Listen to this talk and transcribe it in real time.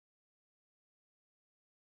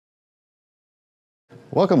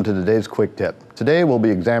Welcome to today's quick tip. Today we'll be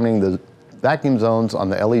examining the vacuum zones on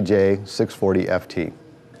the LEJ-640FT.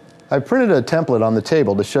 I've printed a template on the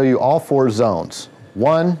table to show you all 4 zones.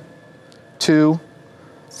 1, 2,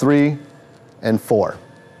 3, and 4.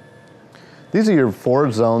 These are your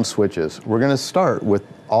 4 zone switches. We're going to start with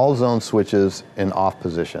all zone switches in off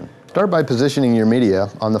position. Start by positioning your media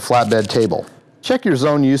on the flatbed table. Check your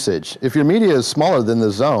zone usage. If your media is smaller than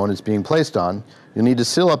the zone it's being placed on, you'll need to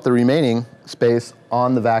seal up the remaining space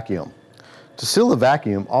on the vacuum. To seal the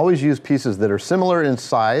vacuum, always use pieces that are similar in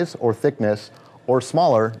size or thickness or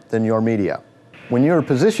smaller than your media. When you're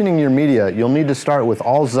positioning your media, you'll need to start with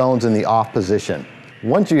all zones in the off position.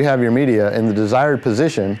 Once you have your media in the desired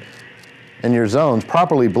position and your zones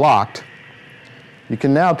properly blocked, you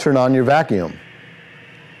can now turn on your vacuum.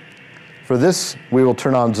 For this, we will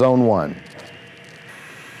turn on zone 1.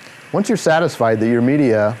 Once you're satisfied that your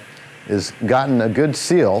media has gotten a good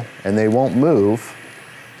seal and they won't move,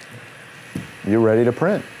 you're ready to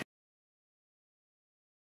print.